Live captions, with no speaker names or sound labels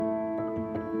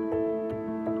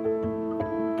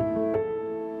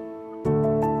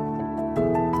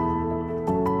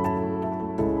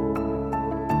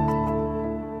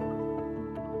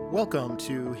Welcome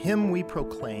to Him We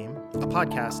Proclaim, a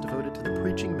podcast devoted to the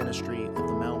preaching ministry of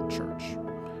the Mount Church.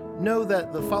 Know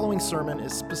that the following sermon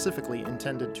is specifically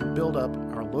intended to build up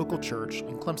our local church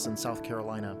in Clemson, South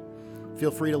Carolina. Feel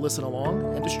free to listen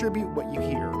along and distribute what you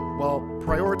hear, while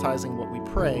prioritizing what we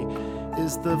pray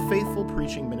is the faithful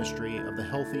preaching ministry of the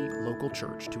healthy local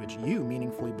church to which you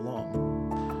meaningfully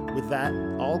belong. With that,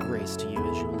 all grace to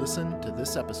you as you listen to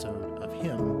this episode of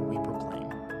Him We Proclaim.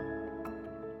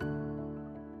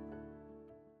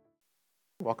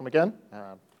 Welcome again.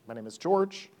 My name is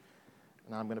George,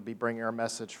 and I'm going to be bringing our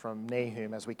message from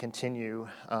Nahum as we continue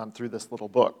through this little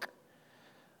book.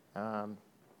 Let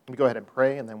me go ahead and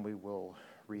pray, and then we will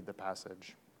read the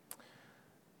passage.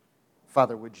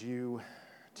 Father, would you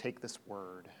take this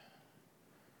word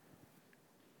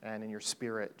and in your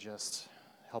spirit just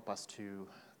help us to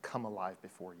come alive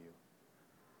before you.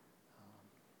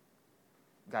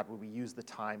 God, would we use the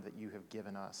time that you have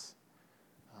given us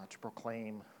to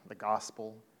proclaim the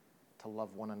gospel, to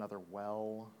love one another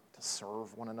well, to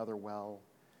serve one another well.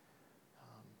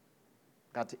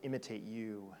 God, to imitate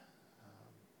you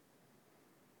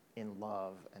in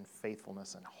love and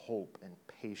faithfulness and hope and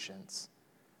patience.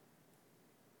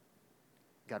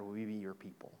 God, will we be your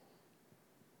people?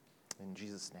 In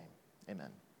Jesus' name,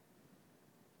 amen.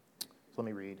 So let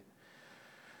me read.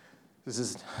 This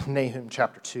is Nahum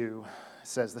chapter 2. It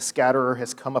says, "The scatterer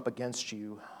has come up against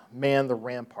you. Man the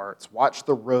ramparts, watch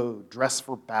the road, dress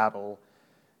for battle,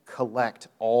 collect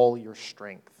all your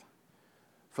strength.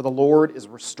 For the Lord is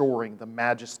restoring the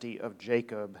majesty of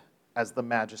Jacob as the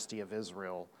majesty of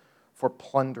Israel, for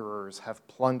plunderers have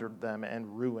plundered them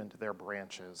and ruined their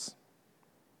branches.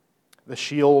 The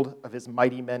shield of his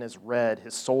mighty men is red,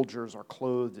 his soldiers are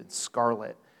clothed in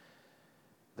scarlet.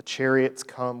 The chariots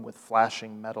come with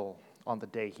flashing metal on the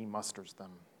day he musters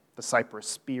them. The cypress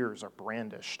spears are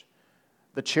brandished.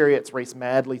 The chariots race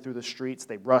madly through the streets.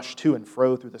 They rush to and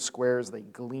fro through the squares. They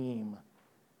gleam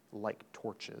like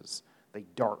torches. They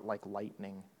dart like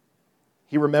lightning.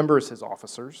 He remembers his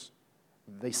officers.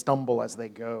 They stumble as they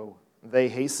go. They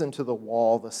hasten to the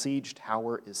wall. The siege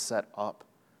tower is set up.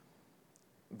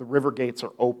 The river gates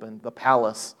are opened. The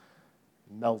palace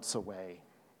melts away.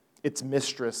 Its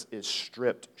mistress is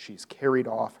stripped. She's carried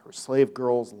off. Her slave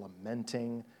girls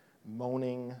lamenting,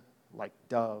 moaning like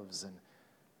doves, and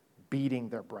beating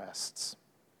their breasts.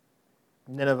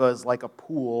 Nineveh is like a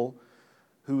pool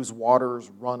whose waters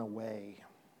run away.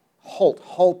 Halt,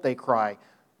 halt, they cry,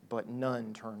 but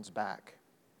none turns back.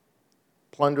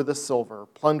 Plunder the silver,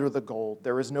 plunder the gold.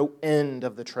 There is no end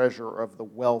of the treasure of the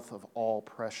wealth of all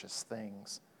precious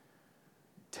things.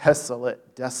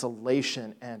 Desolate,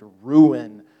 desolation, and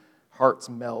ruin. Hearts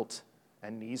melt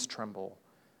and knees tremble.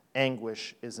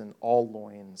 Anguish is in all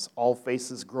loins. All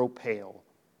faces grow pale.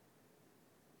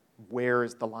 Where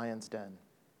is the lion's den,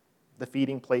 the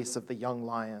feeding place of the young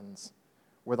lions,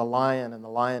 where the lion and the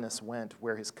lioness went,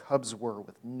 where his cubs were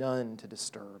with none to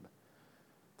disturb?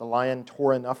 The lion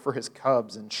tore enough for his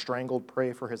cubs and strangled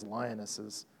prey for his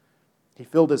lionesses. He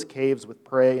filled his caves with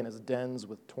prey and his dens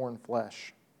with torn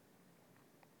flesh.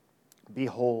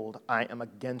 Behold, I am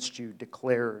against you,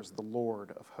 declares the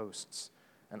Lord of hosts,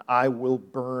 and I will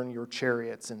burn your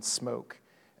chariots in smoke,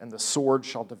 and the sword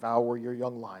shall devour your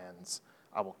young lions.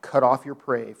 I will cut off your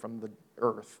prey from the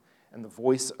earth, and the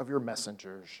voice of your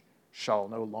messengers shall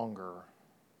no longer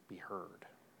be heard."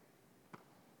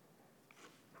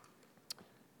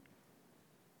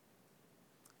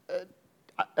 I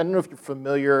don't know if you're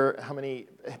familiar,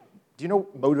 do you know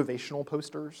motivational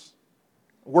posters?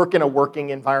 Work in a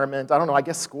working environment. I don't know, I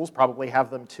guess schools probably have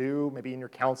them too, maybe in your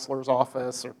counselor's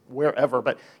office or wherever,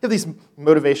 but you have these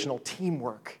motivational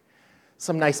teamwork.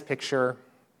 Some nice picture.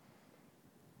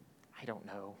 I don't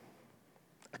know,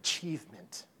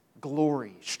 achievement,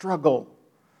 glory, struggle.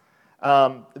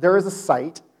 There is a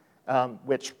site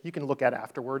which you can look at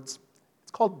afterwards. It's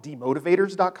called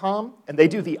demotivators.com, and they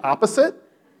do the opposite.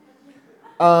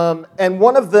 And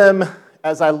one of them,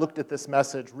 as I looked at this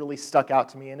message, really stuck out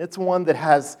to me, and it's one that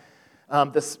has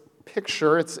this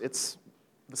picture. It's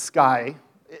the sky,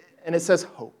 and it says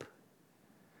hope.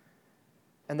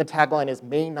 And the tagline is,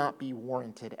 "May not be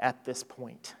warranted at this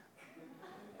point."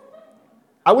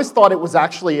 I always thought it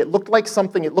looked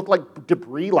like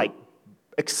debris, like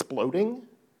exploding.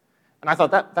 And I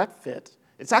thought that fit.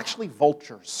 It's actually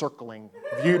vultures circling,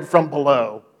 viewed from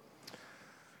below.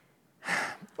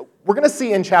 We're going to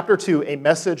see in chapter 2 a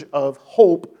message of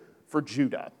hope for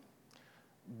Judah.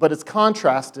 But it's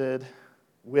contrasted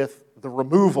with the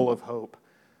removal of hope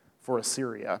for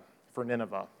Assyria, for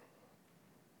Nineveh.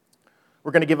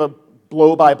 We're going to give a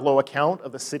blow-by-blow account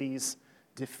of the city's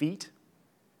defeat.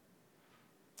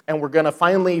 and we're going to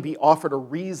finally be offered a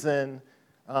reason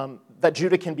that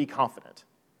Judah can be confident.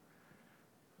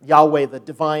 Yahweh, the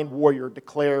divine warrior,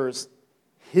 declares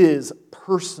his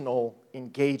personal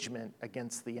engagement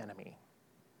against the enemy.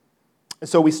 And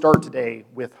so we start today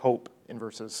with hope in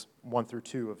verses 1 through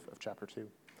 2 of chapter 2.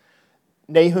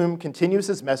 Nahum continues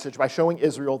his message by showing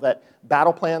Israel that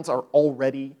battle plans are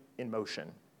already in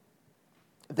motion.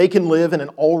 They can live in an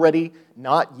already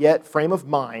not yet frame of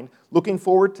mind, looking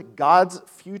forward to God's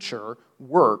future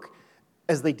work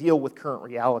as they deal with current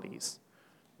realities.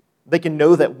 They can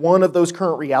know that one of those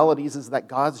current realities is that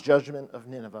God's judgment of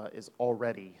Nineveh is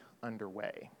already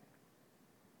underway.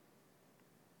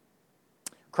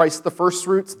 Christ the first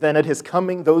fruits, then at his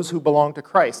coming, those who belong to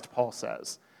Christ, Paul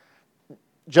says.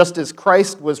 Just as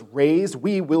Christ was raised,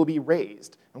 we will be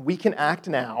raised. And we can act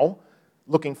now,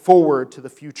 looking forward to the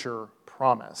future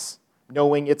promise,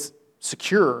 knowing it's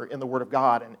secure in the Word of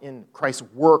God and in Christ's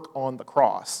work on the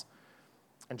cross.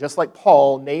 And just like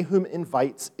Paul, Nahum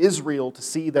invites Israel to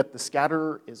see that the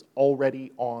scatterer is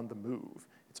already on the move.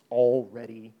 It's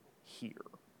already here.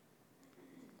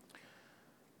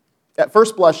 At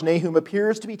first blush, Nahum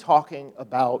appears to be talking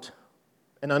about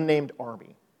an unnamed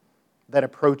army that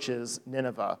approaches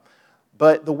Nineveh.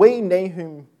 But the way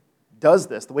Nahum does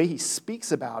this, the way he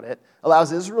speaks about it,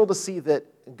 allows Israel to see that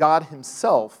God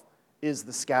himself is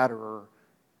the scatterer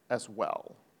as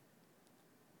well.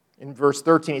 In verse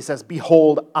 13, he says,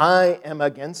 "Behold, I am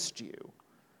against you,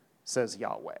 says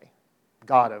Yahweh,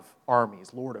 God of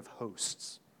armies, Lord of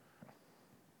hosts."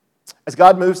 As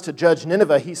God moves to judge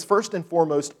Nineveh, he's first and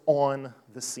foremost on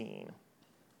the scene.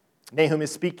 Nahum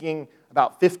is speaking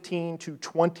about 15 to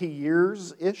 20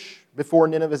 years-ish before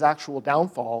Nineveh's actual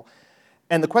downfall.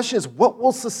 And the question is, what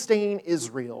will sustain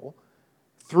Israel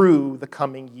through the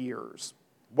coming years?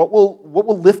 What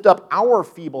will lift up our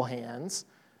feeble hands,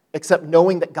 except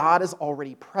knowing that God is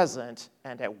already present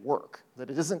and at work, that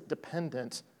it isn't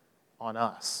dependent on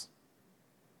us?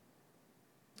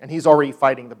 And he's already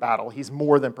fighting the battle. He's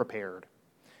more than prepared.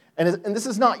 And this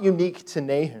is not unique to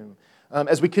Nahum.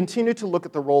 As we continue to look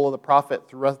at the role of the prophet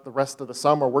throughout the rest of the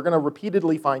summer, we're going to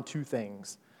repeatedly find two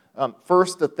things.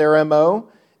 First, that their MO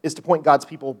is to point God's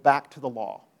people back to the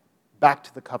law, back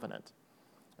to the covenant.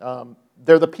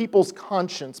 They're the people's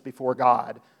conscience before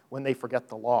God when they forget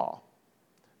the law.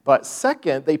 But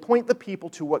second, they point the people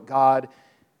to what God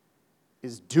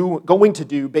is going to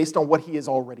do based on what he is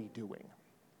already doing.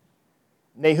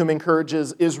 Nahum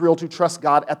encourages Israel to trust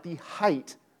God at the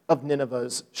height of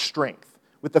Nineveh's strength,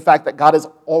 with the fact that God is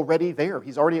already there.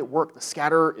 He's already at work. The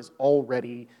scatterer is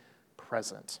already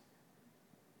present.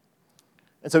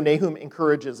 And so Nahum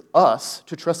encourages us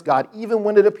to trust God even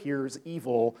when it appears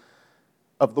evil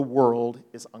of the world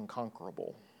is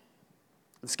unconquerable.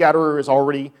 The scatterer has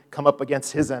already come up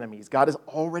against his enemies. God is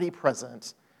already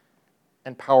present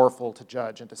and powerful to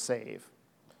judge and to save.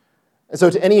 And so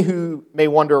to any who may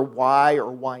wonder why or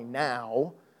why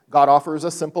now, God offers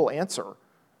a simple answer.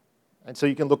 And so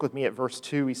you can look with me at verse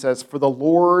 2. He says, "For the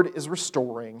Lord is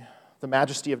restoring the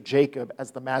majesty of Jacob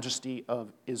as the majesty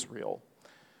of Israel.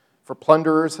 For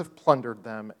plunderers have plundered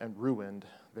them and ruined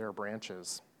their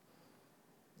branches."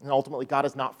 And ultimately, God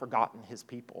has not forgotten his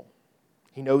people.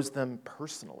 He knows them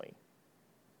personally.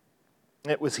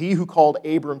 It was he who called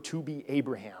Abram to be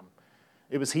Abraham.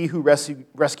 It was he who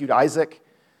rescued Isaac.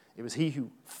 It was he who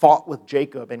fought with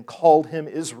Jacob and called him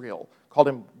Israel, called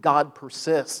him God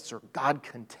persists or God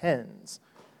contends.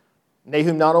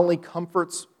 Nahum not only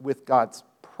comforts with God's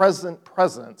present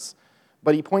presence,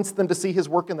 but he points them to see his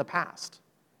work in the past.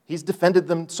 He's defended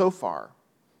them so far.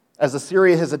 As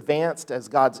Assyria has advanced as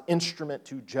God's instrument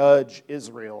to judge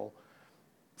Israel,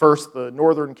 first the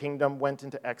northern kingdom went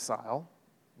into exile,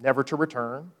 never to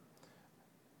return.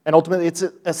 And ultimately it's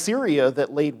Assyria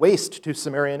that laid waste to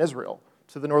Samaria and Israel,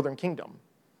 to the northern kingdom.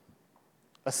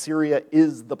 Assyria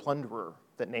is the plunderer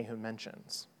that Nahum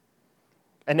mentions.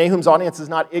 And Nahum's audience is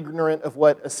not ignorant of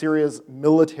what Assyria's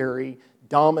military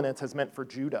dominance has meant for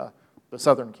Judah, the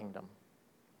southern kingdom.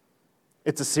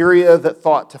 It's Assyria that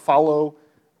thought to follow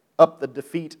up the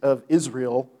defeat of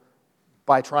Israel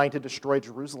by trying to destroy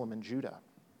Jerusalem and Judah.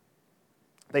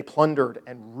 They plundered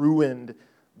and ruined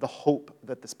the hope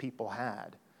that this people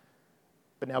had.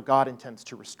 But now God intends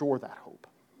to restore that hope.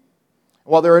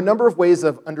 While there are a number of ways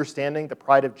of understanding the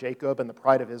pride of Jacob and the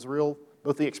pride of Israel,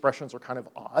 both the expressions are kind of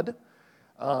odd.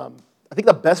 I think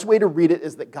the best way to read it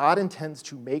is that God intends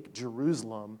to make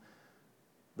Jerusalem,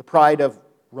 the pride of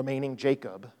remaining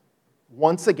Jacob,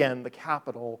 once again the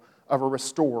capital of a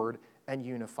restored and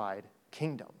unified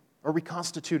kingdom, a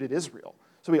reconstituted Israel.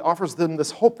 So he offers them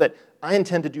this hope that I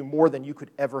intend to do more than you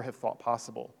could ever have thought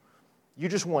possible. You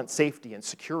just want safety and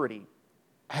security.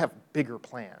 I have bigger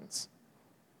plans.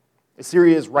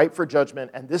 Assyria is ripe for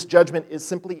judgment, and this judgment is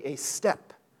simply a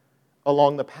step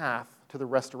along the path to the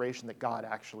restoration that God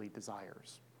actually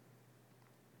desires.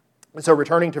 And so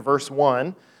returning to verse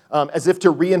 1, as if to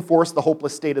reinforce the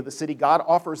hopeless state of the city, God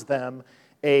offers them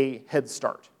a head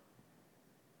start.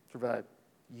 Sort of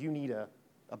you need a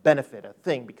benefit, a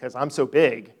thing, because I'm so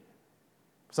big,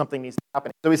 something needs to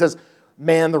happen. So he says,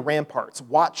 man the ramparts,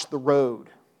 watch the road,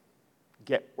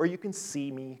 get where you can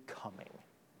see me coming.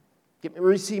 Get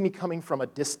where you see me coming from a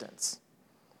distance.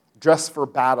 Dress for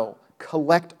battle,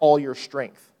 collect all your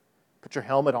strength. Put your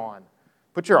helmet on,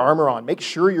 put your armor on, make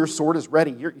sure your sword is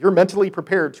ready. You're mentally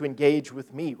prepared to engage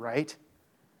with me, right?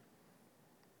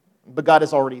 But God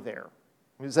is already there.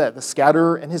 He said, the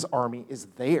scatterer and his army is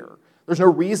there. There's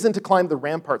no reason to climb the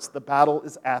ramparts. The battle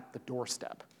is at the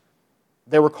doorstep.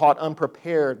 They were caught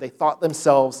unprepared. They thought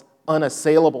themselves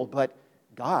unassailable, but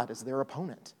God is their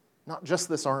opponent, not just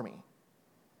this army.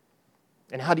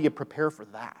 And how do you prepare for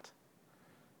that?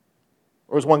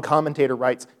 Or as one commentator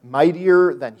writes,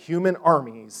 mightier than human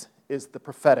armies is the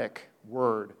prophetic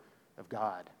word of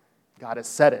God. God has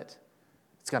said it.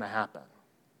 It's going to happen.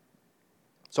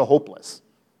 So hopeless.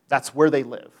 That's where they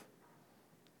live.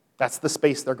 That's the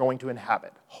space they're going to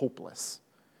inhabit. Hopeless.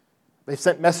 They've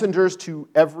sent messengers to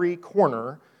every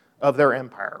corner of their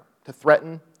empire to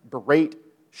threaten, berate,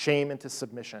 shame into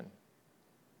submission.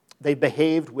 They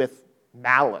behaved with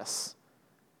malice,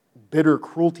 bitter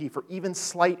cruelty for even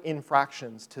slight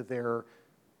infractions to their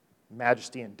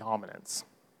majesty and dominance.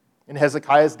 In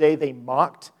Hezekiah's day, they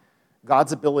mocked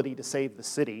God's ability to save the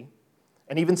city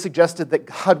and even suggested that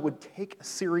God would take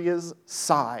Assyria's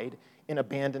side in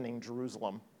abandoning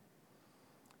Jerusalem.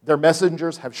 Their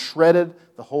messengers have shredded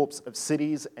the hopes of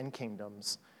cities and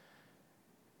kingdoms,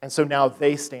 and so now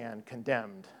they stand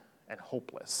condemned and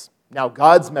hopeless. Now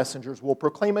God's messengers will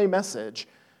proclaim a message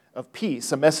of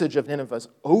peace, a message of Nineveh's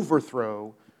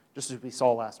overthrow, just as we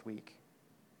saw last week.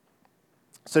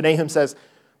 So Nahum says,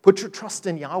 put your trust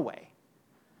in Yahweh.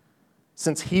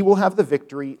 Since he will have the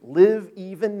victory, live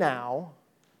even now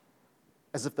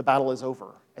as if the battle is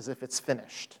over, as if it's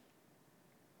finished.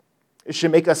 It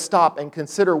should make us stop and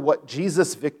consider what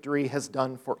Jesus' victory has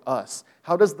done for us.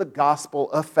 How does the gospel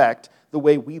affect the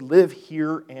way we live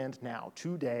here and now,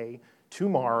 today,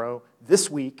 tomorrow, this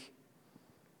week?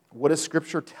 What does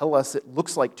Scripture tell us it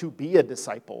looks like to be a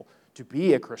disciple, to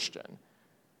be a Christian?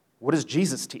 What does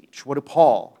Jesus teach? What do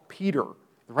Paul, Peter,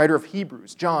 the writer of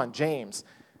Hebrews, John, James,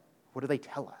 what do they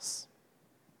tell us?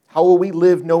 How will we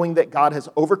live knowing that God has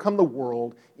overcome the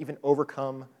world, even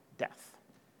overcome death?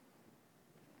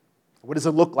 What does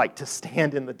it look like to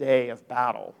stand in the day of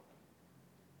battle?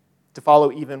 To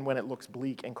follow even when it looks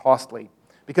bleak and costly?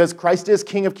 Because Christ is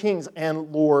King of kings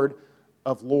and Lord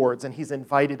of lords, and he's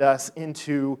invited us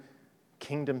into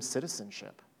kingdom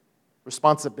citizenship,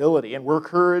 responsibility, and we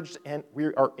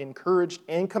are encouraged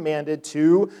and commanded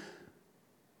to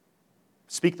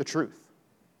speak the truth.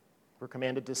 We're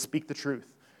commanded to speak the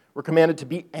truth. We're commanded to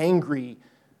be angry,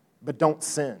 but don't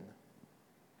sin.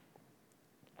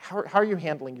 How are you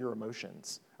handling your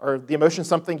emotions? Are the emotions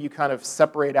something you kind of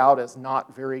separate out as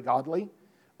not very godly?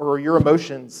 Or are your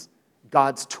emotions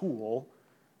God's tool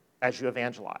as you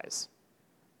evangelize,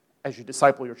 as you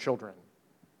disciple your children,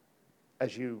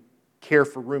 as you care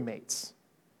for roommates?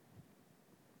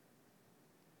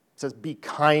 It says, be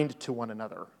kind to one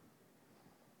another.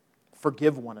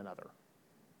 Forgive one another.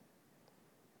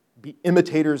 Be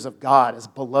imitators of God as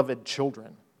beloved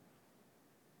children.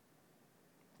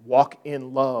 Walk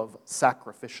in love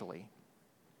sacrificially.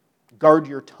 Guard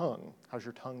your tongue. How's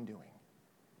your tongue doing?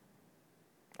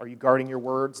 Are you guarding your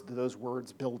words? Do those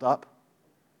words build up?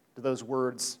 Do those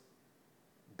words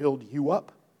build you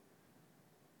up?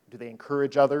 Do they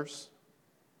encourage others?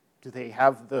 Do they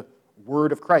have the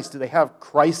word of Christ? Do they have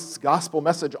Christ's gospel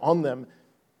message on them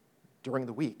during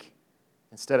the week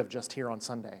instead of just here on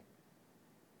Sunday?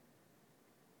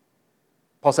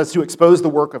 Paul says to expose the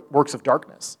works of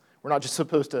darkness. We're not just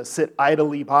supposed to sit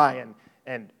idly by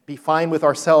and be fine with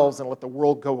ourselves and let the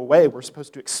world go away. We're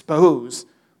supposed to expose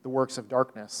the works of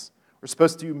darkness. We're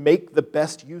supposed to make the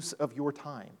best use of your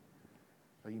time.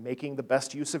 Are you making the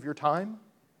best use of your time?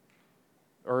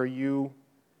 Or are you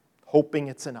hoping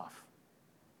it's enough?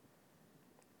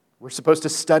 We're supposed to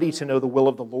study to know the will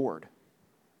of the Lord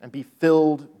and be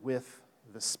filled with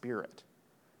the Spirit.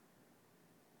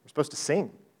 We're supposed to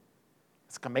sing.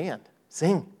 It's a command.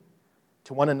 Sing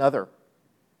to one another.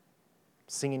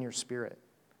 Sing in your spirit.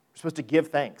 We're supposed to give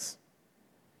thanks.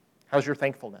 How's your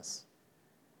thankfulness?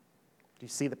 Do you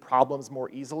see the problems more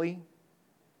easily?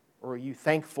 Or are you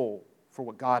thankful for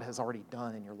what God has already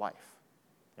done in your life?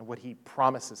 and what he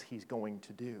promises he's going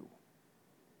to do.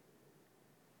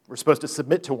 We're supposed to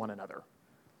submit to one another.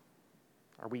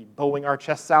 Are we bowing our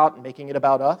chests out and making it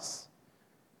about us?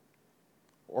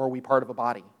 Or are we part of a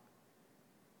body?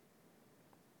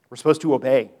 We're supposed to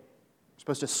obey. We're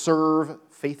supposed to serve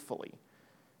faithfully.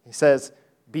 He says,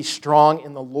 be strong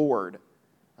in the Lord.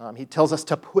 He tells us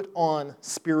to put on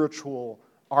spiritual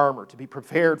armor, to be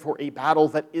prepared for a battle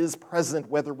that is present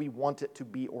whether we want it to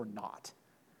be or not.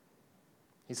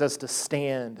 He says to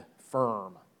stand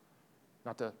firm,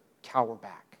 not to cower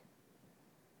back.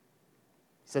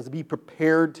 He says to be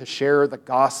prepared to share the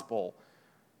gospel,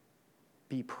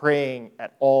 be praying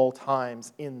at all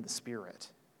times in the Spirit.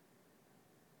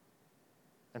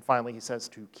 And finally, he says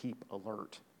to keep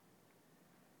alert.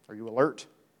 Are you alert?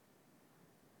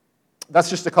 That's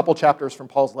just a couple chapters from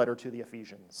Paul's letter to the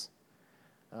Ephesians.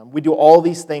 We do all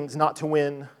these things not to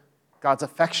win God's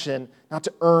affection, not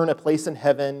to earn a place in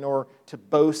heaven or to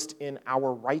boast in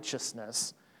our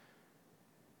righteousness,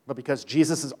 but because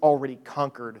Jesus has already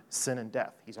conquered sin and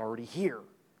death. He's already here.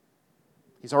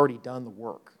 He's already done the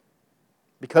work.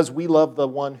 Because we love the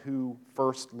one who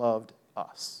first loved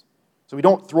us. So we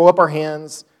don't throw up our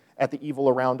hands at the evil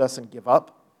around us and give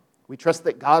up. We trust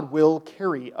that God will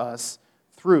carry us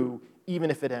through,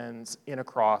 even if it ends in a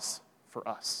cross for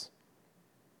us.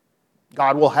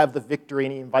 God will have the victory,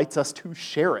 and he invites us to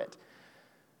share it.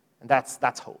 And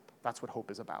that's hope. That's what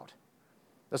hope is about.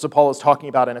 That's what Paul is talking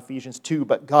about in Ephesians 2.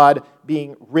 But God,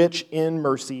 being rich in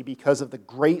mercy because of the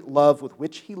great love with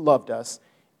which he loved us,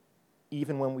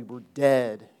 even when we were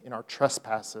dead in our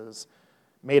trespasses,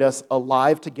 made us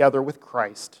alive together with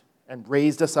Christ and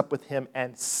raised us up with him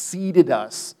and seated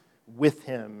us with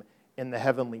him in the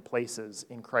heavenly places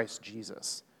in Christ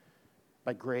Jesus.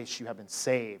 By grace you have been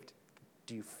saved.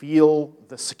 Do you feel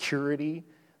the security,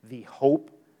 the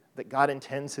hope that God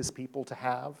intends his people to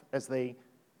have as they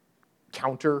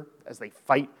counter, as they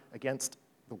fight against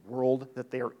the world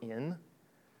that they are in?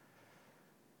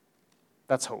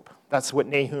 That's hope. That's what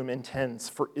Nahum intends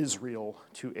for Israel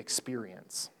to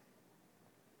experience.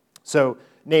 So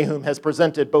Nahum has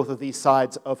presented both of these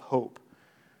sides of hope.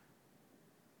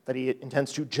 That he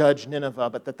intends to judge Nineveh,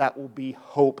 but that will be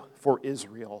hope for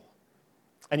Israel.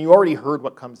 And you already heard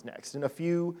what comes next. In a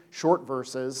few short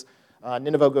verses,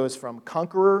 Nineveh goes from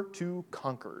conqueror to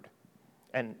conquered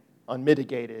and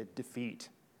unmitigated defeat.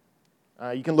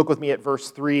 You can look with me at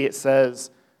verse 3. It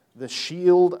says, the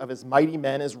shield of his mighty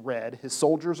men is red. His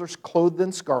soldiers are clothed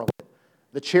in scarlet.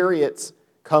 The chariots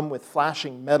come with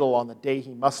flashing metal on the day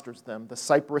he musters them. The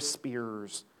cypress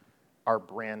spears are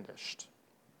brandished.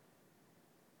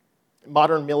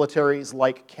 Modern militaries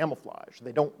like camouflage.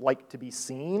 They don't like to be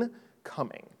seen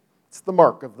coming. It's the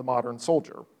mark of the modern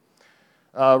soldier.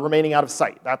 Remaining out of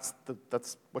sight. That's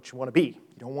what you want to be.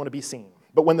 You don't want to be seen.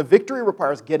 But when the victory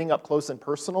requires getting up close and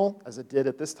personal, as it did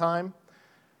at this time,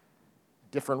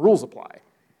 different rules apply.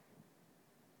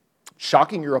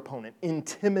 Shocking your opponent,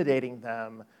 intimidating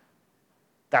them,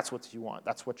 that's what you want.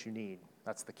 That's what you need.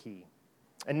 That's the key.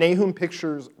 And Nahum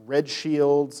pictures red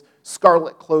shields,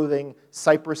 scarlet clothing,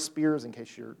 cypress spears, in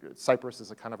case cypress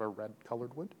is a kind of a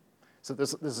red-colored wood. So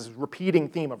this is repeating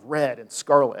theme of red and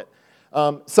scarlet.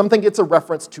 Some think it's a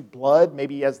reference to blood.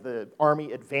 Maybe as the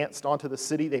army advanced onto the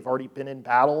city, they've already been in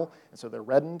battle, and so they're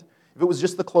reddened. If it was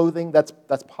just the clothing, that's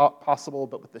possible,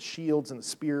 but with the shields and the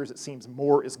spears, it seems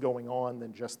more is going on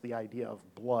than just the idea of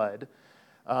blood.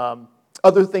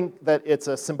 Others think that it's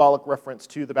a symbolic reference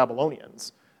to the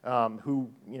Babylonians, who,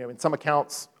 in some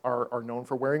accounts are known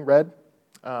for wearing red,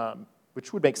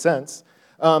 which would make sense.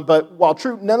 But while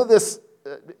true, none of this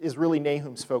is really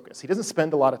Nahum's focus. He doesn't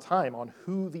spend a lot of time on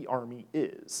who the army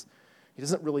is. He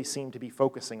doesn't really seem to be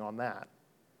focusing on that.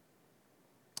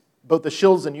 Both the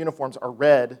shields and uniforms are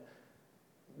red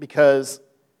because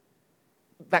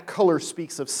that color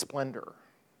speaks of splendor,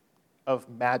 of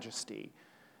majesty.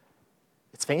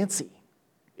 It's fancy.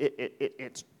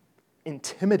 It's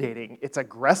intimidating. It's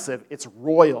aggressive. It's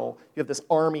royal. You have this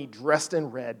army dressed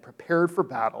in red, prepared for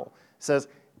battle. It says,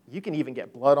 you can even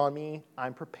get blood on me.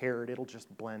 I'm prepared. It'll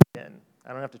just blend in.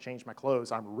 I don't have to change my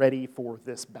clothes. I'm ready for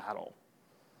this battle.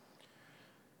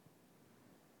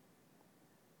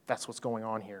 That's what's going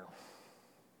on here.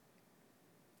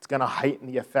 It's going to heighten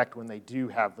the effect when they do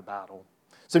have the battle.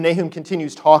 So Nahum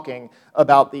continues talking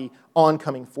about the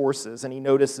oncoming forces, and he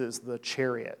notices the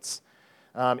chariots.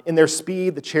 In their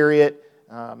speed, the chariot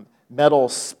metal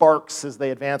sparks as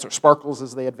they advance, or sparkles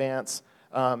as they advance.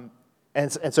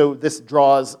 And so this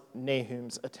draws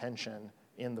Nahum's attention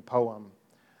in the poem.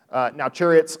 Now,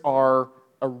 chariots are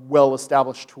a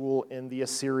well-established tool in the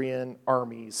Assyrian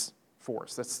army's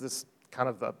force. This kind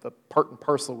of the part and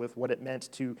parcel with what it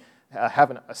meant to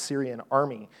have an Assyrian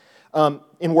army.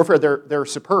 In warfare, they're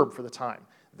superb for the time.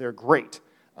 They're great,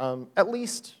 at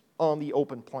least on the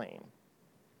open plain.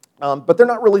 But they're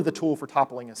not really the tool for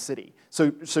toppling a city.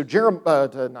 So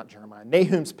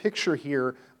Nahum's picture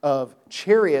here of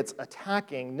chariots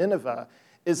attacking Nineveh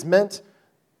is meant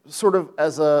sort of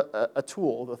as a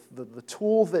tool. The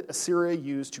tool that Assyria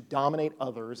used to dominate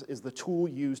others is the tool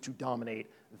used to dominate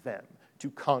them,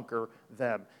 to conquer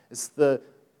them. It's the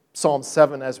Psalm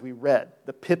 7 as we read.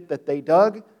 The pit that they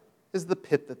dug is the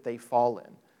pit that they fall in.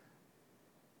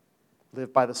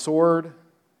 Live by the sword,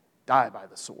 die by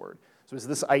the sword. So it's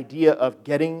this idea of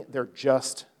getting their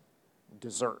just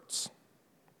deserts.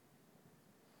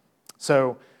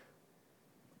 So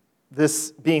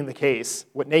this being the case,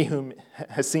 what Nahum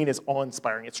has seen is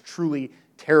awe-inspiring. It's truly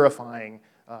terrifying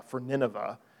for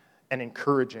Nineveh and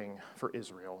encouraging for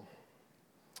Israel.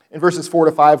 In verses 4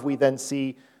 to 5, we then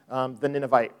see the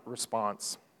Ninevite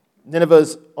response.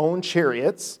 Nineveh's own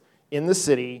chariots in the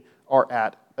city are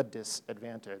at a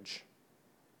disadvantage.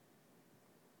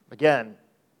 Again,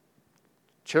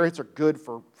 chariots are good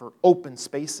for open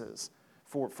spaces,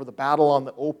 for the battle on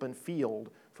the open field,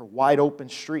 for wide open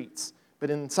streets. But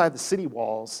inside the city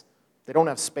walls, they don't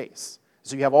have space.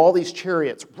 So you have all these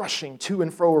chariots rushing to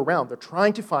and fro around. They're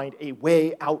trying to find a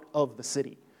way out of the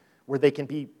city where they can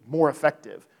be more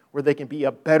effective, where they can be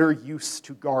a better use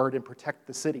to guard and protect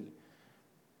the city.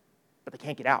 But they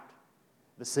can't get out.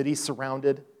 The city's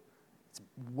surrounded. It's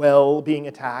well being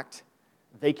attacked.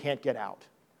 They can't get out.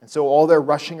 And so all their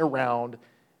rushing around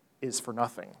is for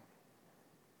nothing.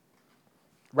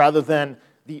 Rather than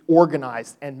the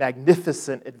organized and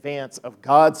magnificent advance of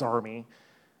God's army,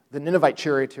 the Ninevite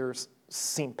charioteers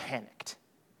seem panicked.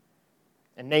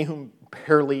 And Nahum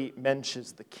barely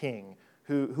mentions the king,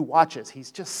 who watches.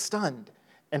 He's just stunned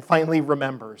and finally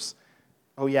remembers,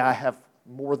 oh yeah, I have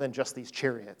more than just these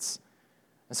chariots.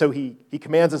 And so he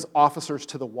commands his officers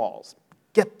to the walls.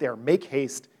 Get there, make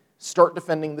haste, start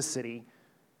defending the city.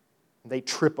 They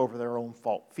trip over their own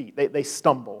feet. They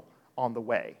stumble on the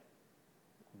way.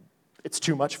 It's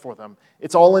too much for them.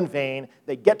 It's all in vain.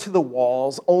 They get to the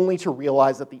walls only to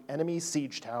realize that the enemy's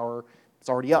siege tower is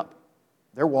already up.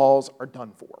 Their walls are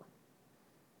done for.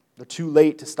 They're too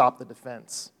late to stop the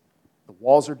defense. The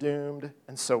walls are doomed,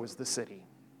 and so is the city.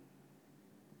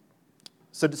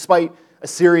 So despite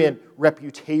Assyrian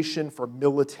reputation for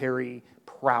military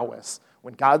prowess,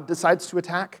 when God decides to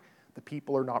attack, the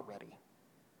people are not ready.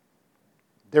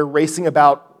 They're racing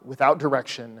about without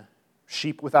direction,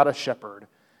 sheep without a shepherd.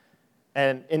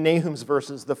 And in Nahum's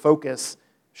verses, the focus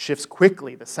shifts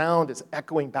quickly. The sound is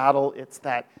echoing battle. It's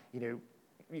that, you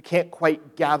can't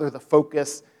quite gather the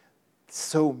focus. It's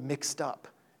so mixed up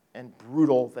and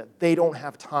brutal that they don't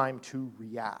have time to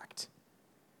react.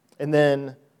 And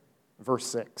then, verse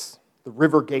 6, the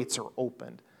river gates are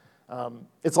opened.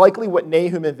 It's likely what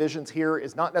Nahum envisions here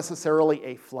is not necessarily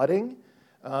a flooding,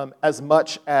 as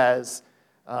much as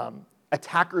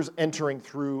attackers entering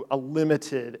through a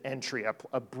limited entry,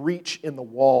 a breach in the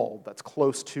wall that's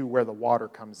close to where the water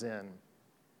comes in.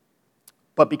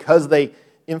 But because they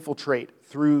infiltrate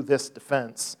through this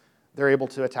defense, they're able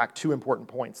to attack two important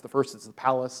points. The first is the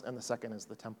palace, and the second is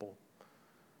the temple.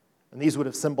 And these would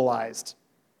have symbolized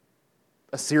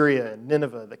Assyria and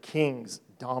Nineveh, the king's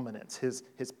dominance, his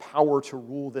power to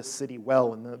rule this city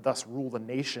well and thus rule the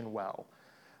nation well.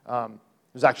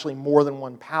 There's actually more than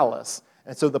one palace.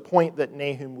 And so the point that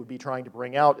Nahum would be trying to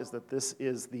bring out is that this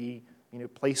is the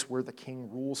place where the king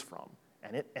rules from.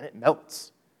 And it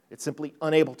melts. It's simply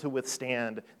unable to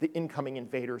withstand the incoming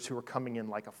invaders who are coming in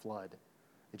like a flood.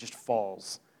 It just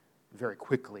falls very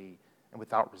quickly and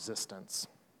without resistance.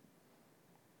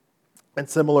 And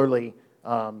similarly,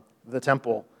 the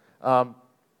temple.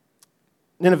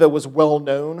 Nineveh was well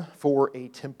known for a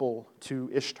temple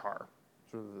to Ishtar,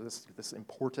 so this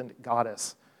important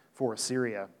goddess for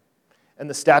Assyria. And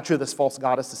the statue of this false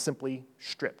goddess is simply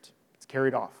stripped. It's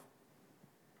carried off.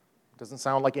 It doesn't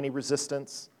sound like any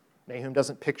resistance. Nahum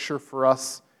doesn't picture for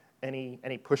us any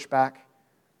pushback.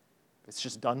 It's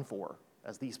just done for.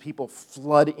 As these people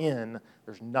flood in,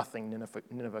 there's nothing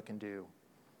Nineveh can do.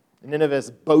 Nineveh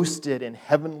is boasted in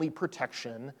heavenly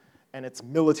protection and its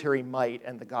military might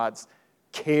and the God's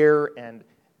care and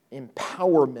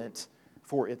empowerment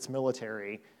for its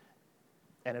military,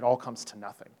 and it all comes to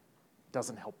nothing. It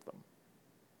doesn't help them.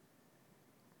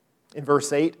 In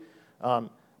verse 8,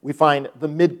 we find the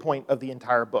midpoint of the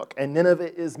entire book, and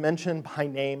Nineveh is mentioned by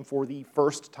name for the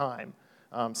first time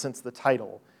since the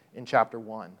title in chapter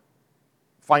 1.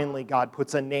 Finally, God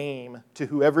puts a name to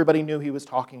who everybody knew he was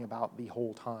talking about the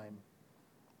whole time.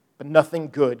 But nothing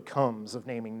good comes of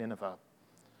naming Nineveh.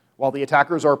 While the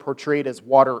attackers are portrayed as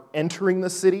water entering the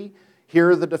city,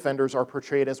 here the defenders are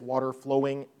portrayed as water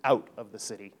flowing out of the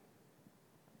city.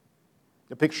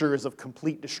 The picture is of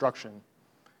complete destruction.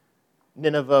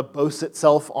 Nineveh boasts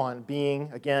itself on being,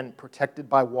 again, protected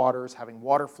by waters, having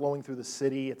water flowing through the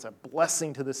city. It's a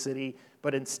blessing to the city,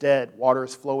 but instead, water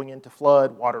is flowing into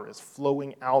flood, water is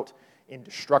flowing out in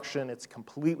destruction. It's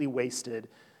completely wasted.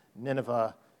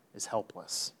 Nineveh is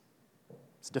helpless.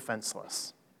 It's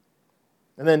defenseless.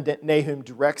 And then Nahum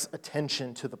directs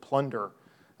attention to the plunder.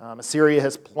 Assyria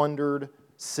has plundered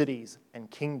cities and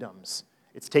kingdoms.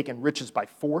 It's taken riches by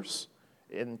force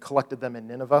and collected them in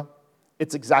Nineveh.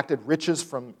 It's exacted riches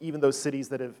from even those cities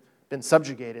that have been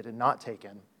subjugated and not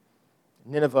taken.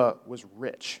 Nineveh was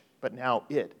rich, but now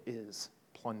it is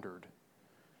plundered.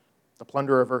 The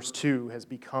plunderer, verse 2, has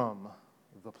become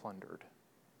the plundered.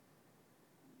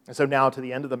 And so now to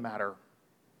the end of the matter,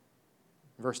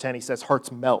 verse 10, he says,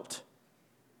 hearts melt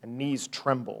and knees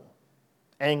tremble.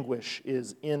 Anguish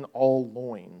is in all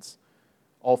loins.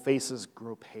 All faces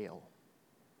grow pale.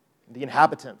 The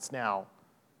inhabitants now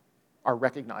are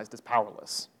recognized as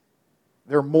powerless.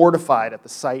 They're mortified at the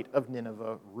sight of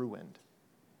Nineveh ruined.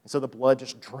 And so the blood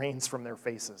just drains from their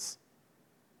faces.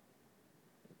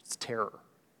 It's terror.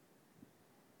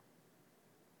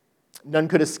 None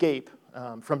could escape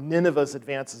from Nineveh's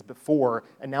advances before,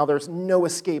 and now there's no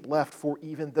escape left for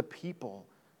even the people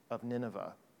of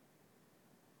Nineveh.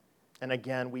 And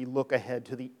again, we look ahead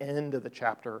to the end of the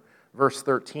chapter, verse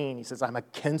 13. He says, I'm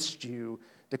against you,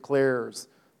 declares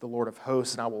the Lord of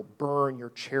hosts, and I will burn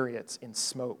your chariots in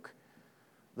smoke.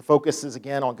 The focus is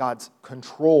again on God's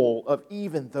control of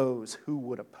even those who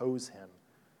would oppose him.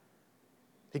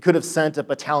 He could have sent a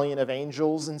battalion of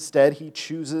angels. Instead, he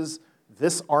chooses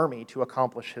this army to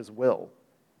accomplish his will.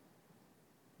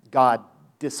 God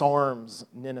disarms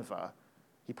Nineveh.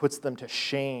 He puts them to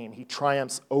shame. He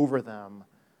triumphs over them.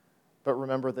 But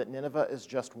remember that Nineveh is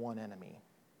just one enemy.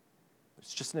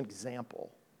 It's just an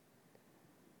example.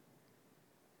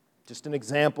 Just an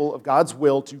example of God's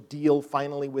will to deal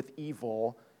finally with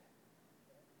evil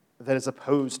that is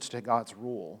opposed to God's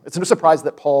rule. It's no surprise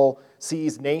that Paul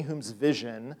sees Nahum's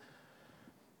vision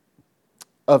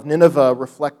of Nineveh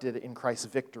reflected in Christ's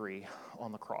victory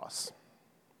on the cross.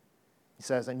 He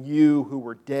says, and you who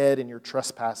were dead in your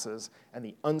trespasses and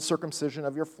the uncircumcision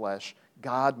of your flesh,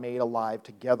 God made alive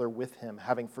together with him,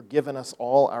 having forgiven us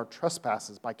all our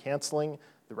trespasses by canceling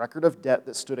the record of debt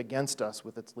that stood against us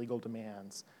with its legal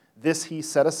demands. This he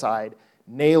set aside,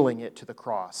 nailing it to the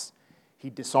cross. He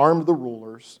disarmed the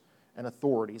rulers and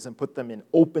authorities and put them in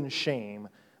open shame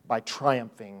by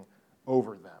triumphing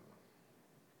over them.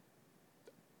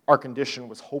 Our condition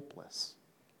was hopeless.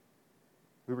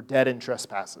 We were dead in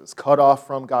trespasses, cut off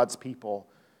from God's people,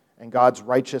 and God's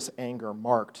righteous anger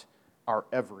marked our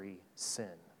every sin.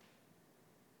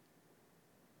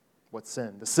 What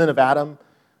sin? The sin of Adam,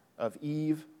 of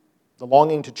Eve, the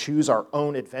longing to choose our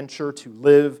own adventure, to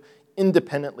live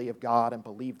independently of God and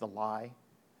believe the lie.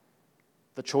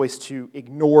 The choice to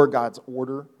ignore God's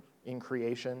order in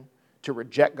creation, to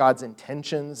reject God's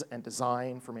intentions and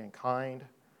design for mankind,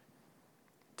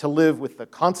 to live with the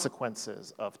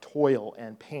consequences of toil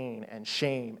and pain and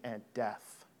shame and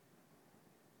death.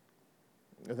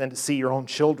 And then to see your own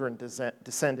children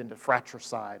descend into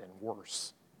fratricide and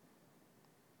worse.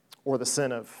 Or the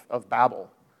sin of Babel,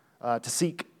 to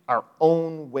seek our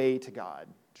own way to God,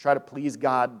 to try to please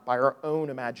God by our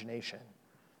own imagination,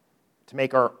 to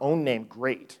make our own name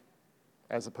great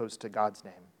as opposed to God's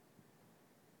name.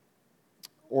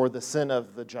 Or the sin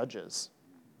of the judges,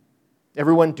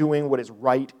 everyone doing what is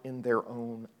right in their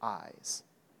own eyes,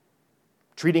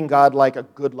 treating God like a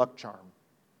good luck charm,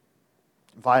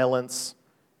 violence,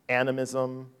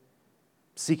 animism,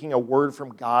 seeking a word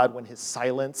from God when his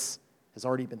silence has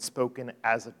already been spoken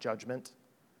as a judgment.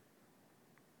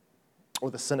 Or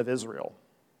the sin of Israel,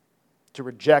 to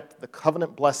reject the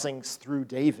covenant blessings through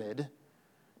David,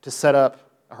 to set up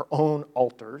our own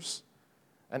altars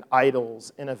and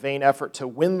idols in a vain effort to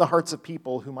win the hearts of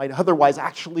people who might otherwise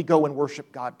actually go and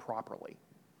worship God properly.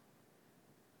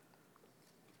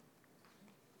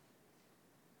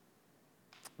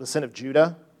 The sin of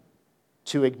Judah,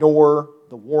 to ignore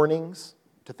the warnings,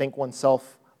 to think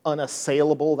oneself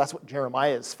unassailable. That's what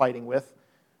Jeremiah is fighting with.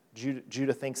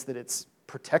 Judah thinks that it's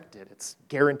protected, it's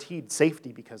guaranteed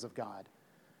safety because of God.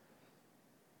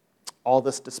 All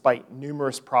this despite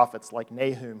numerous prophets like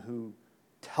Nahum who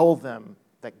tell them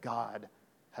that God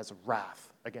has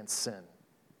wrath against sin,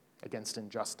 against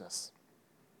injustice.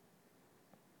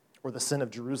 Or the sin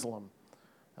of Jerusalem,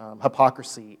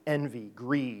 hypocrisy, envy,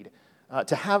 greed,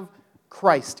 to have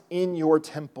Christ in your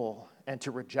temple and to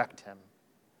reject him.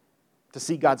 To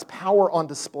see God's power on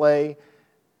display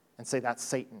and say, that's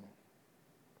Satan.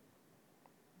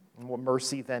 And what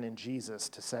mercy then in Jesus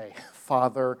to say,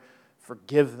 Father,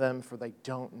 forgive them, for they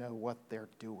don't know what they're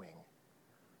doing.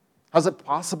 How's it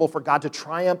possible for God to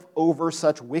triumph over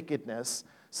such wickedness,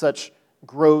 such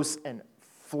gross and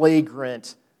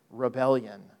flagrant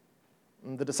rebellion?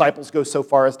 And the disciples go so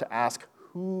far as to ask,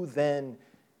 who then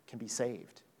can be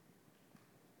saved?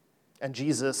 And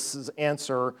Jesus'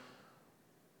 answer,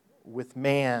 with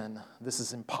man, this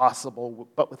is impossible,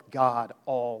 but with God,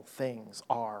 all things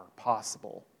are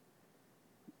possible.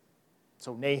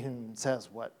 So Nahum says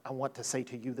what I want to say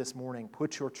to you this morning: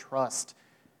 put your trust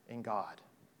in God.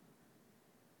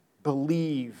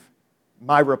 Believe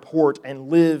my report and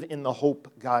live in the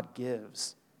hope God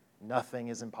gives. Nothing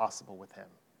is impossible with him.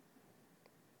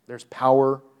 There's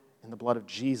power in the blood of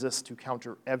Jesus to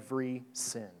counter every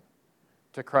sin,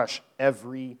 to crush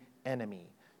every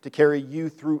enemy, to carry you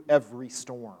through every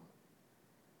storm,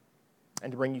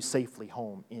 and to bring you safely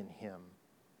home in him.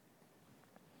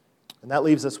 And that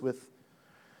leaves us with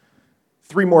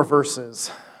 3 more verses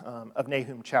of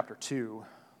Nahum chapter 2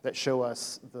 that show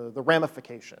us the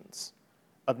ramifications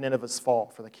of Nineveh's fall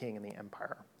for the king and the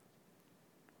empire.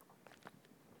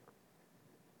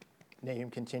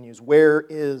 Nahum continues, where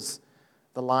is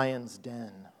the lion's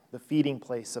den, the feeding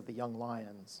place of the young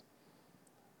lions,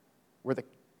 where the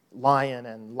lion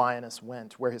and lioness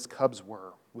went, where his cubs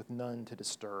were, with none to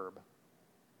disturb?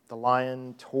 The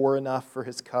lion tore enough for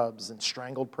his cubs and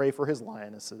strangled prey for his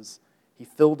lionesses. He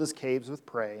filled his caves with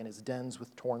prey and his dens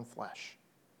with torn flesh.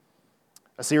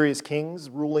 Assyria's kings,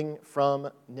 ruling from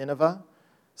Nineveh,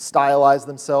 stylized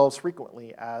themselves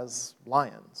frequently as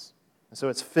lions. And so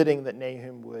it's fitting that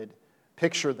Nahum would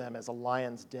picture them as a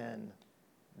lion's den,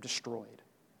 destroyed,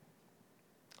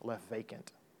 left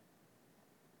vacant.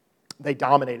 They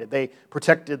dominated. They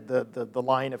protected the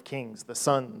line of kings, the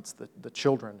sons, the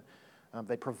children.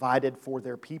 They provided for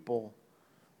their people.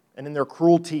 And in their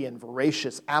cruelty and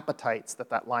voracious appetites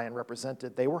that lion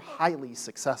represented, they were highly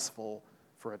successful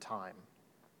for a time.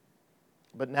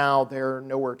 But now they're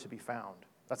nowhere to be found.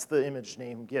 That's the image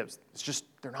Nahum gives. It's just,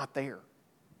 they're not there.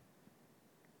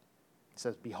 He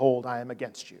says, behold, I am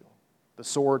against you. The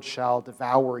sword shall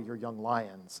devour your young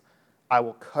lions. I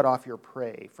will cut off your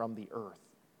prey from the earth.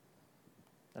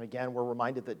 And again, we're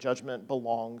reminded that judgment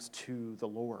belongs to the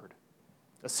Lord.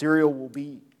 Assyria will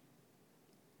be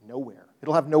nowhere.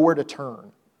 It'll have nowhere to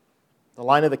turn. The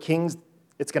line of the kings,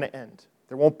 it's going to end.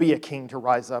 There won't be a king to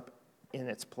rise up in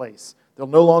its place. There'll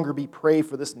no longer be prey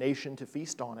for this nation to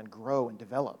feast on and grow and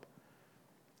develop.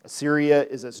 Assyria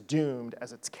is as doomed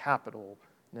as its capital,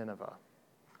 Nineveh.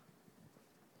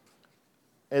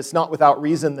 It's not without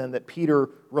reason, then, that Peter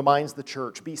reminds the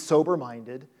church, be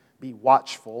sober-minded, be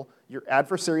watchful. Your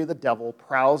adversary, the devil,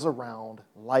 prowls around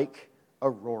like a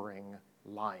roaring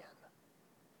lion,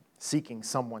 seeking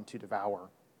someone to devour.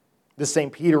 This same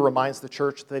Peter reminds the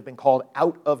church that they've been called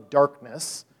out of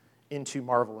darkness into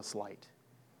marvelous light.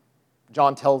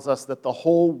 John tells us that the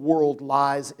whole world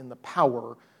lies in the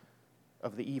power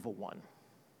of the evil one,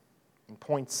 and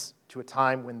points to a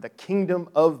time when the kingdom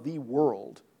of the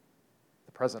world,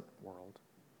 the present world,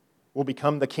 will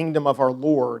become the kingdom of our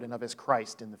Lord and of his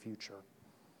Christ in the future.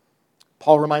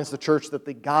 Paul reminds the church that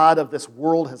the God of this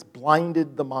world has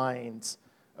blinded the minds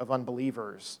of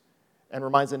unbelievers, and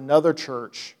reminds another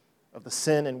church of the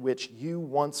sin in which you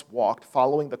once walked,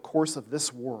 following the course of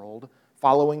this world,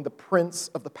 following the prince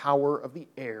of the power of the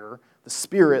air, the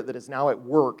spirit that is now at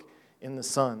work in the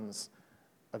sons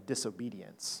of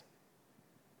disobedience.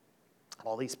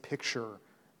 All these picture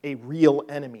a real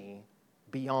enemy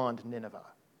beyond Nineveh,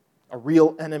 a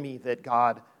real enemy that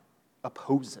God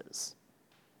opposes,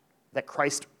 that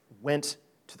Christ went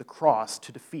to the cross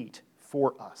to defeat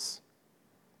for us.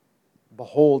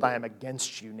 Behold, I am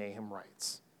against you, Nahum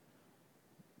writes.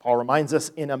 Paul reminds us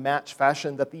in a match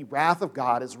fashion that the wrath of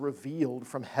God is revealed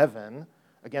from heaven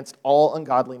against all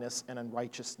ungodliness and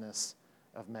unrighteousness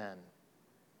of men.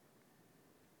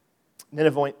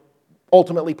 Nineveh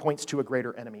ultimately points to a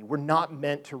greater enemy. We're not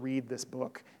meant to read this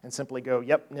book and simply go,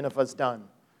 yep, Nineveh's done.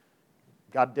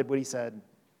 God did what he said.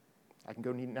 I can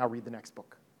go now read the next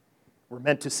book. We're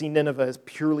meant to see Nineveh as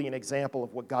purely an example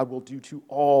of what God will do to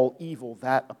all evil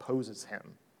that opposes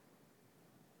him.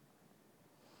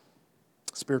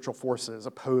 Spiritual forces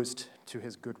opposed to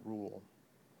his good rule.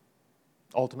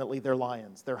 Ultimately, they're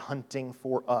lions. They're hunting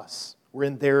for us. We're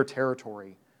in their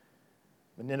territory.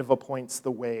 But Nineveh points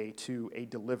the way to a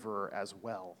deliverer as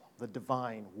well. The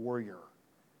divine warrior,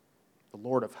 the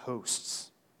Lord of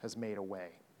hosts, has made a way.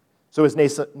 So as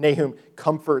Nahum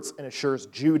comforts and assures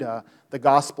Judah, the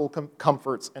gospel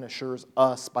comforts and assures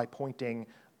us by pointing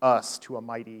us to a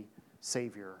mighty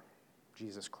Savior,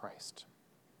 Jesus Christ.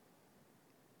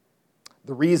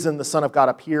 The reason the Son of God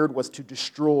appeared was to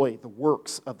destroy the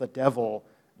works of the devil,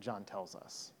 John tells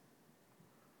us.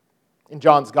 In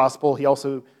John's gospel, he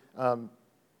also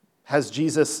has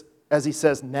Jesus, as he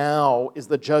says, now is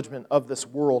the judgment of this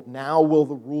world. Now will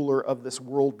the ruler of this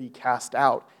world be cast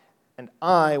out. And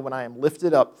I, when I am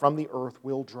lifted up from the earth,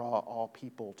 will draw all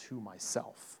people to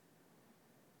myself.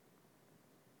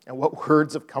 And what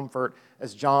words of comfort,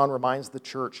 as John reminds the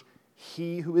church,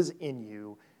 he who is in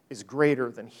you is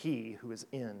greater than he who is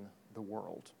in the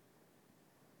world.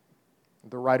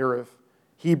 The writer of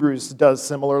Hebrews does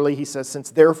similarly. He says, since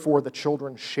therefore the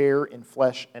children share in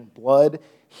flesh and blood,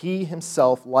 he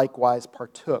himself likewise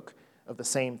partook of the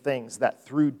same things, that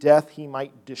through death he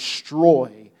might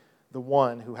destroy the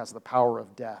one who has the power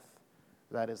of death,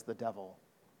 that is the devil,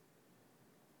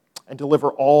 and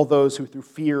deliver all those who through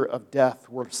fear of death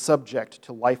were subject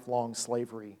to lifelong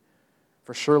slavery.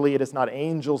 For surely it is not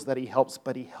angels that he helps,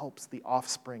 but he helps the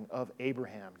offspring of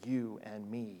Abraham, you and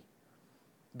me.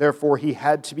 Therefore he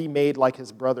had to be made like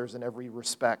his brothers in every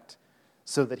respect,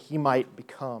 so that he might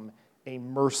become a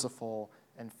merciful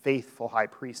and faithful high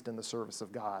priest in the service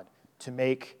of God, to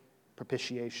make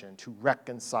propitiation, to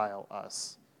reconcile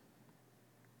us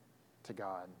to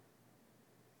God.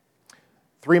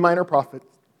 Three minor prophets,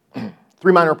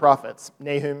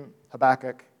 Nahum,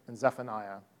 Habakkuk, and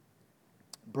Zephaniah,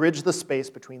 bridge the space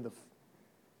between the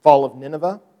fall of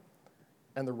Nineveh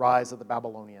and the rise of the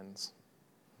Babylonians.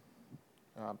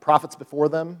 Prophets before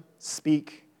them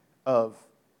speak of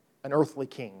an earthly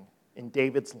king in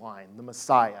David's line, the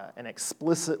Messiah, and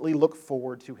explicitly look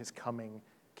forward to his coming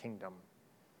kingdom.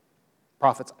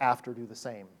 Prophets after do the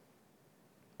same.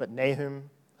 But Nahum,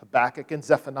 Habakkuk, and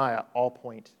Zephaniah all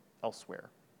point elsewhere.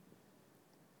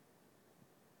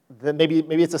 Maybe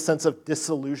it's a sense of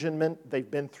disillusionment. They've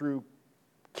been through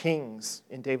kings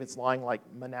in David's line like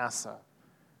Manasseh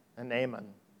and Amon.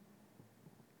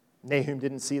 Nahum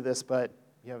didn't see this, but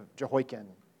you have Jehoiakim,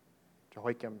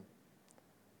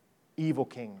 evil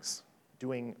kings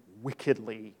doing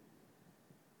wickedly.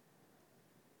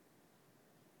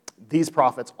 These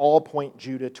prophets all point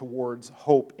Judah towards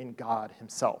hope in God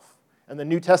himself. And the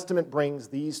New Testament brings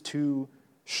these two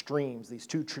streams, these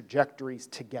two trajectories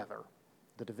together.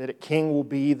 The Davidic king will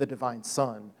be the divine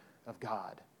Son of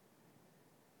God.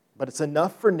 But it's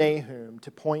enough for Nahum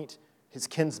to point his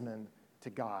kinsmen to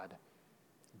God.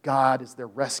 God is their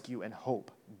rescue and hope.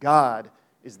 God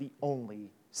is the only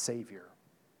Savior.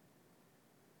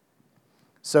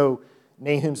 So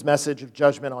Nahum's message of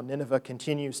judgment on Nineveh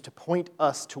continues to point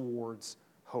us towards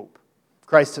hope.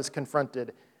 Christ has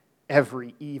confronted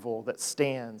every evil that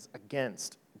stands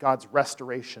against God's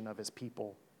restoration of his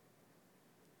people.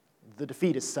 The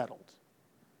defeat is settled.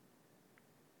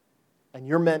 And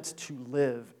you're meant to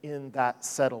live in that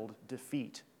settled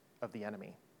defeat of the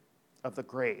enemy, of the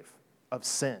grave, of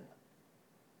sin.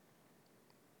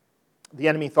 The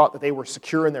enemy thought that they were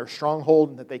secure in their stronghold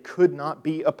and that they could not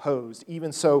be opposed.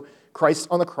 Even so, Christ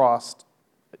on the cross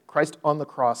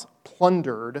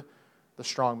plundered the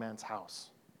strong man's house.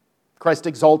 Christ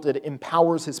exalted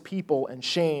empowers his people and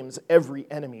shames every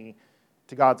enemy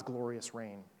to God's glorious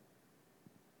reign.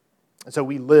 And so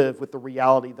we live with the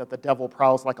reality that the devil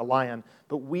prowls like a lion,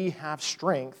 but we have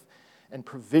strength and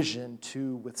provision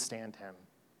to withstand him.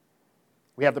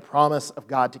 We have the promise of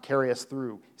God to carry us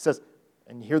through. He says,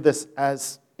 and hear this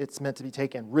as it's meant to be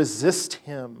taken, resist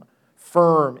him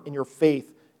firm in your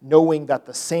faith, knowing that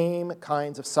the same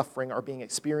kinds of suffering are being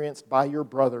experienced by your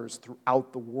brothers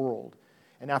throughout the world.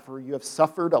 And after you have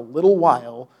suffered a little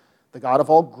while, the God of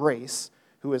all grace,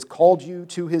 who has called you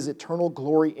to his eternal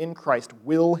glory in Christ,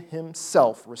 will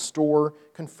himself restore,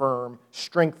 confirm,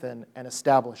 strengthen, and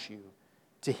establish you.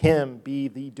 To him be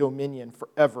the dominion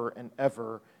forever and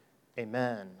ever.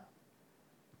 Amen.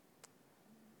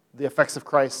 The effects of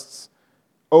Christ's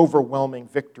overwhelming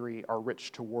victory are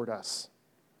rich toward us.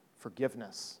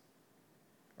 Forgiveness.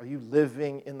 Are you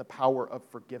living in the power of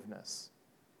forgiveness?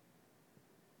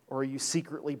 Or are you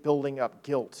secretly building up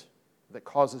guilt that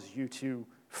causes you to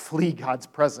flee God's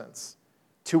presence,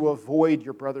 to avoid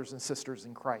your brothers and sisters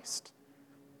in Christ?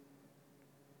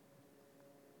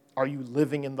 Are you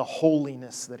living in the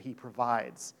holiness that he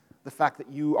provides? The fact that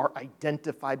you are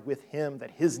identified with him,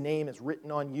 that his name is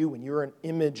written on you, and you're an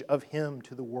image of him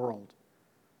to the world,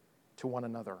 to one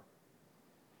another.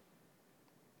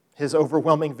 His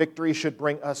overwhelming victory should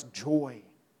bring us joy,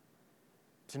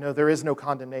 to know there is no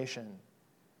condemnation,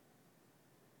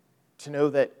 to know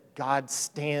that God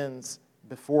stands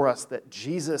before us that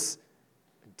Jesus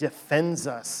defends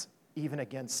us even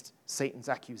against Satan's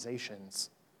accusations.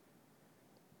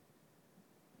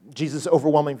 Jesus'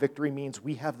 overwhelming victory means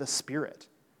we have the Spirit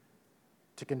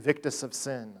to convict us of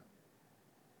sin,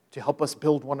 to help us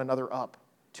build one another up,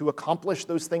 to accomplish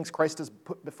those things Christ has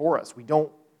put before us. We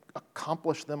don't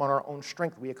accomplish them on our own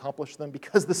strength. We accomplish them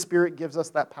because the Spirit gives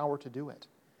us that power to do it.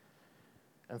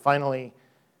 And finally,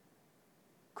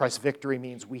 Christ's victory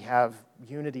means we have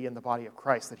unity in the body of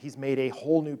Christ, that he's made a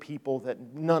whole new people that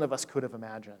none of us could have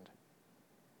imagined.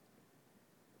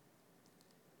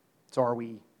 So are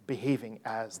we behaving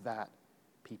as that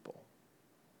people?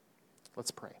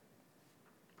 Let's pray.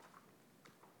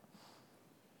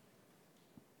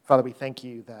 Father, we thank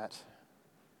you that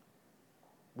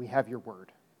we have your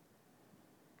word.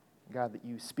 God, that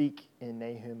you speak in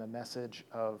Nahum a message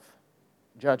of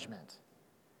judgment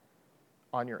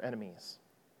on your enemies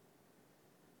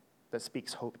that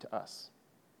speaks hope to us,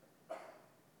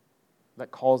 that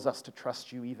calls us to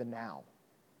trust you even now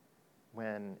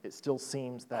when it still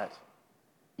seems that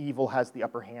evil has the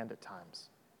upper hand at times.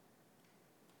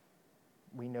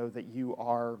 We know that you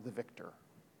are the victor.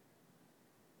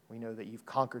 We know that you've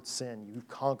conquered sin, you've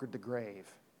conquered the grave.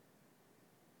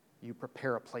 You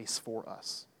prepare a place for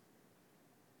us.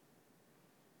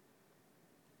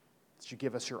 That you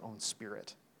give us your own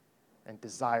Spirit and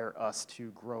desire us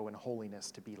to grow in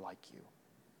holiness to be like you.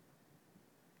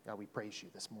 God, we praise you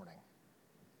this morning.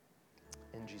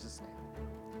 In Jesus'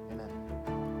 name, amen.